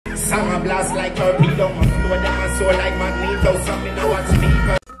Song a blast like torpedo, my flow them a soul like magneto. Some me know what's me.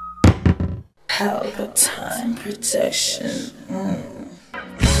 Pelpa time protection.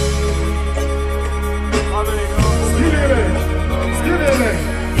 Skillibeng.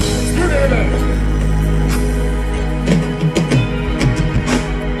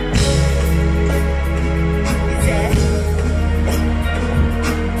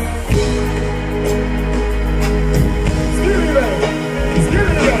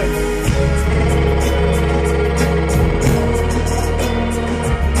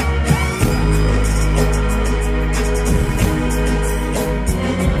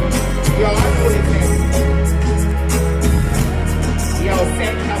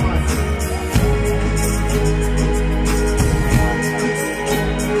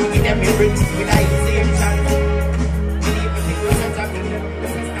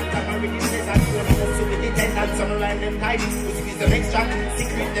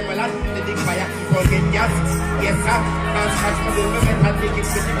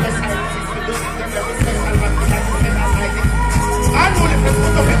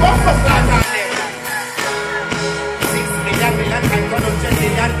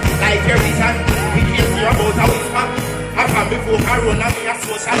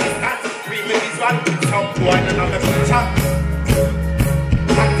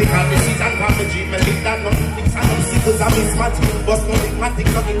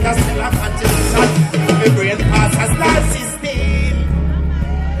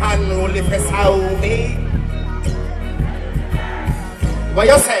 Unruly Fest, how me? What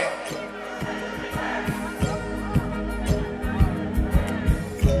you say?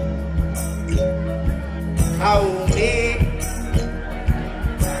 How me?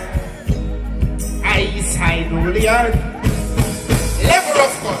 I side rule the earth. Level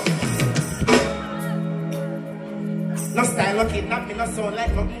of God. No style, no kidnap me, no sound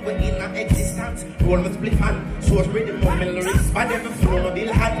like nothing within no existence. Roll my split hand, short rhythm, no lyrics, but never flow, no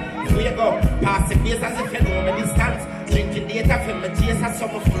deal hand. Here you go, pass the pace as if you know my distance. Drinking data from my chase as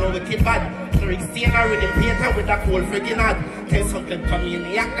some flow wicked bad. Lyrics stay in a rhythm painter with a cold freaking heart. Tell something to me in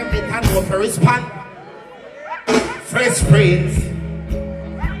the act and make a no for respond. Fresh phrase.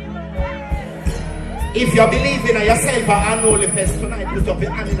 If you believe in yourself or Unruly Fest tonight, put up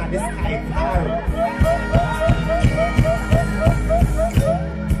your hand in the sky.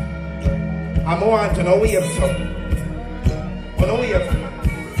 I'm want to know wave something. On a wave.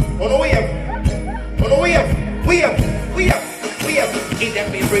 On a wave. On a wave. Wave. Wave. Wave. Give them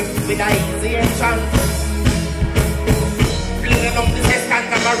me bring with a easy action. Blinging up the test and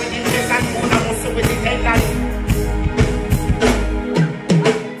I'm a reading test and moon I'm also with the tendon.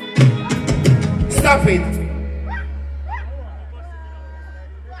 Stop it.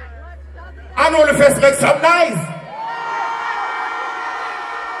 Unruly Fest make some noise.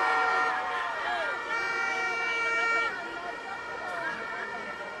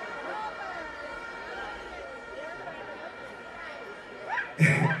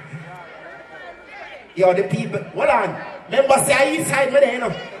 Yo, the people, hold on. Remember say east side, me there, you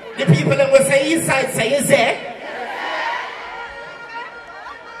know. The people that will say east side, say is there.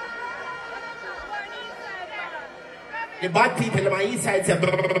 The bad people on my east side say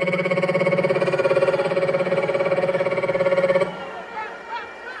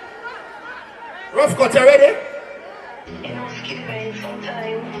rough cut, you ready? You know, SKILLIBEng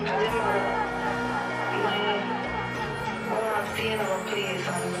sometimes, staying on place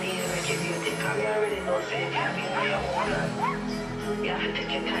and me give you the camera. You already know, say you can't be on your own and you have to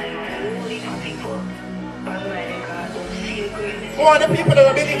take your time and leave for people. But like, don't see a greatness. Oh, the people that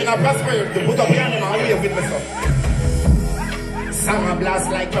are believing in prosperity, put up your hand in our way with me, so. Song a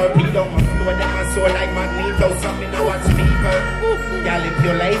blast like torpedo, my flow them a soul like magneto. Some me know what's people. Y'all live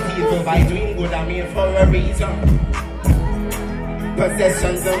your life evil by doing good, I mean for a reason.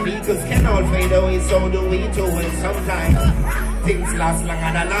 Possessions and vehicles can all fade away, so do we too. And sometimes things last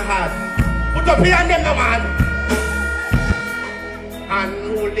longer than a heart. Put up your hand them, no man.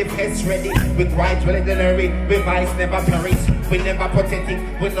 Unruly Fest ready with white weaponry. We vice never perish. We never pathetic.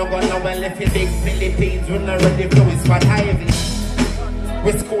 We no gonna well if it big Philippines. We not ready for it spot heavy.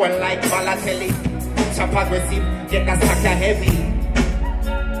 We score like Balotelli. Chop aggressive, get that stack heavy.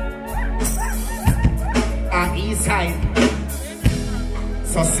 Our east side.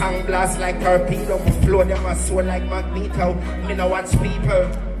 So sound blast like torpedo. We flow them a soul like magneto. Me know watch people.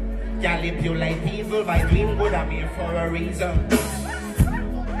 Y'all live you like evil by doing good, I'm here for a reason.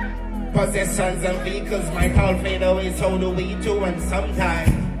 Possessions and vehicles might all fade away, so do we too. And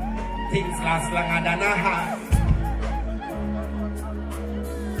sometimes things last longer than a heart.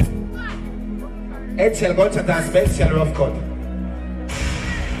 Head shall go to dance, bed shall rough cut.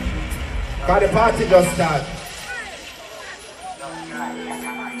 Cause the party just started.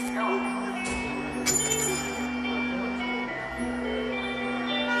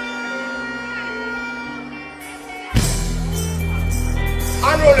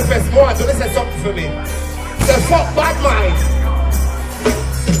 Unruly Fest, more to listen something for me. The fuck bad mind.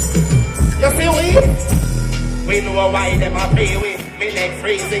 You see we know why them a pay with. Me leg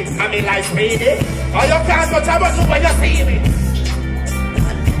freezing and me life speedy. Or you can't touch a button when you see me.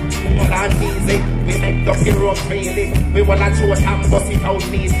 All and easy, we make the hero freely. We wanna choose and bust it out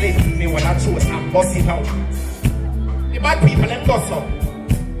easily. We wanna choose and bust it out. The bad people them go so.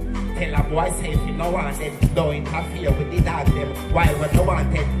 Tell a boy say if you no wanted, don't interfere with the dog them while we no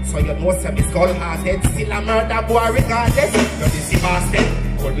wanted. So you know some is skull hearted, still a murder boy regardless. You this is bastard,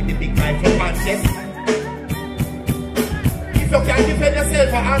 all with the big rifle manchester. If you can defend yourself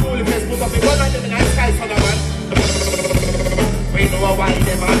for Unruly Fest, put up a gun on them in the sky for the man. We know why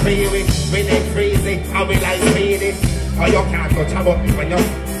them are free with, we neck freezing and we like speedy. Or you can't touch a button when you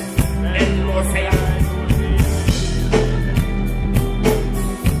then no say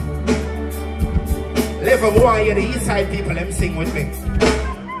Level boy, you the east side people, them sing with me.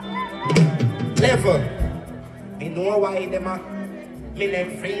 Level. Me know why them are me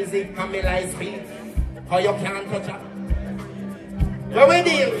neck freezing and me like speed. Or you can't touch a what we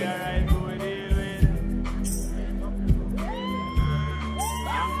deal?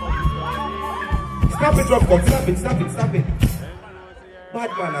 Stop it, drop God. Stop it, stop it, stop it. Bad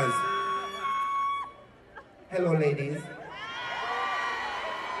manners. Hello, ladies.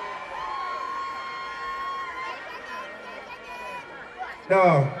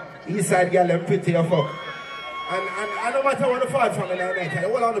 No, east side girl, them pretty as fuck. And no matter what the fall from in the night, I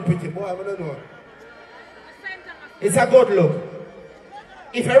all on the pretty boy, I don't know. It's a good look.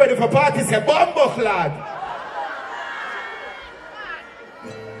 If you're ready for party, say bumbo lad.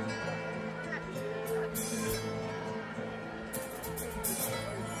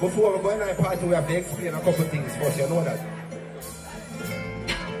 Before we go in a party, we have to explain a couple things first, you know that.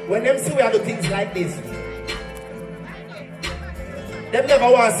 When them see we do things like this, them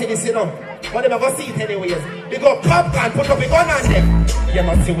never want to see this, you know. But they never see it anyways. They go popcorn, put up a gun on them. You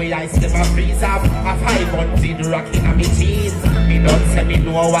must see where I see them a freeze up. A 500 rocking on me jeans. Me don't say me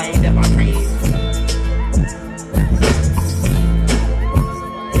know why them a freeze.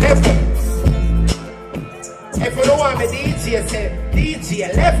 Level. If you don't want me DJ, say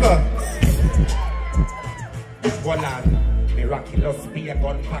DJ level. Hold on. Me rocky lost be a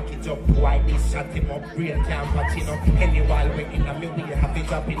gun package up. Why this shot him up? Brain can't patch up. Any while we in a me we have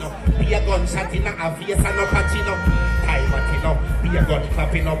it up up. Be a gun shot in a face and no patching up. Time at up. Be a gun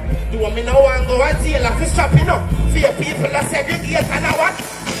clapping up. Do me no one go and jail after strapping up. Fear people that segregate and a what?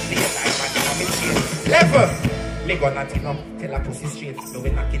 Be a time at me chain. Level. Me gonna tin up, tell a pussy straight. No we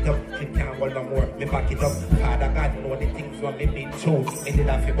knock it up, it can't hold no more. Me back it up. Father God know the things what me been through. Me did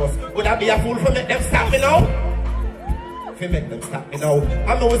that for boss. Would I be a fool for make them stop me now? For make them stop me now.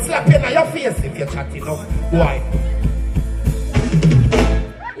 I know slap you in your face if you're chatting up. Why?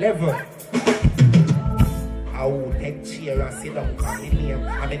 Level. I would take chair and sit down for me name.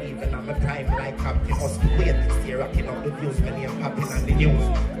 I mean even on my time like Captain Us. Wait, stay rocking up the views. My name popping on the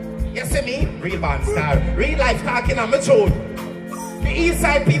news. You see me? Real band star. Real life talking on my tune. The east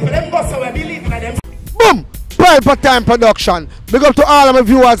side people, them go so I believe in them. Boom! Pelpa Time Production. Big up to all of my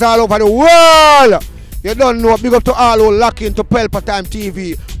viewers all over the world. You don't know. Big up to all who lock into Pelpa Time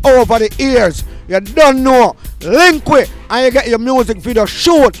TV over the years. You don't know. Link with and you get your music video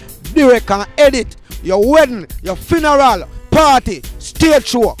shoot, direct and edit. Your wedding, your funeral, party, stage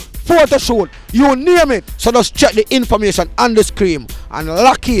show, photo shoot, you name it. So just check the information on the screen and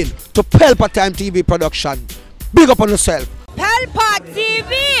lock in to Pelpa Time TV production. Big up on yourself. Pelpa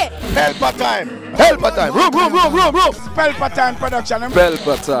TV! Pelpa Time! Pelpa Time! Room! Pelpa Time production.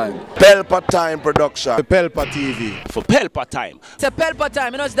 Pelpa Time. Pelpa Time production. Pelpa TV. For Pelpa Time. It's a Pelpa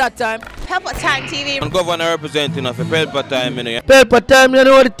Time, you know it's that time. Pelpa Time TV. I'm governor representing of Pelpa Time, you know. Pelpa Time, you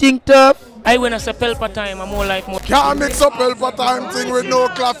know what the thing tough? I when I say Pelpa Time, I'm more like more. Can't mix up Pelpa Time thing with no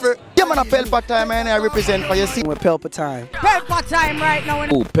coffee. Yeah, man, a Pelpa Time, and I represent for your scene with Pelpa Time. Pelpa Time right now.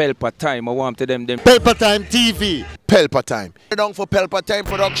 Oh, Pelpa Time, I want to them. Pelpa Time TV. Pelpa Time. Down for Pelpa Time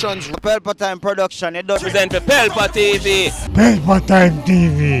Productions. Pelpa Time Production. It does Present for Pelpa TV. Pelpa Time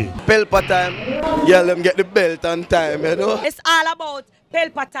TV. Pelpa Time. Yeah, let them get the belt on time, you know. It's all about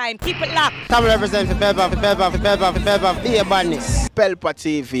Pelpa Time. Keep it locked. Come represent for Pelpa. Be a badness. Pelpa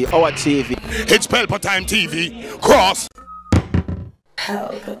TV, our TV. It's Pelpa Time TV. Cross.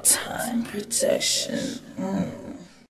 Pelpa Time Protection.